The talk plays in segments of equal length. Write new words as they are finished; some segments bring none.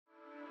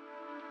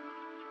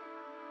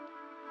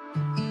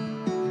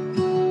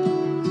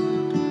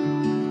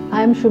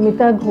I am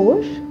Sumita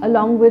Ghose.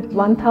 Along with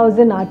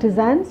 1000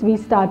 artisans, we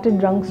started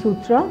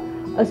Rangsutra,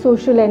 a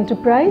social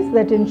enterprise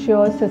that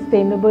ensures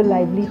sustainable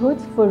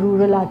livelihoods for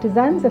rural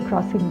artisans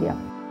across India.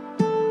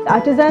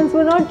 Artisans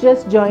were not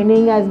just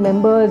joining as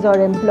members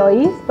or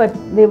employees, but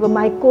they were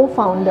my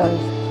co-founders.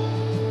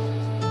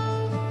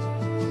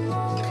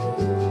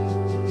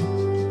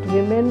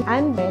 Women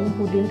and men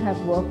who didn't have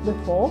work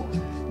before,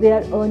 they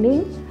are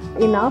earning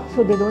enough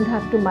so they don't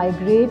have to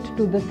migrate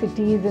to the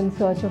cities in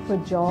search of a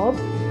job.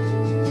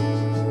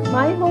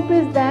 My hope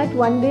is that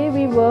one day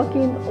we work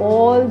in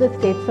all the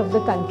states of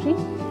the country.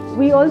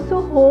 We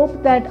also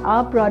hope that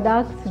our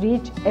products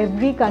reach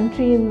every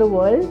country in the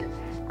world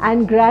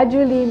and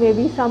gradually,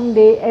 maybe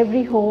someday,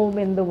 every home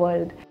in the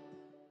world.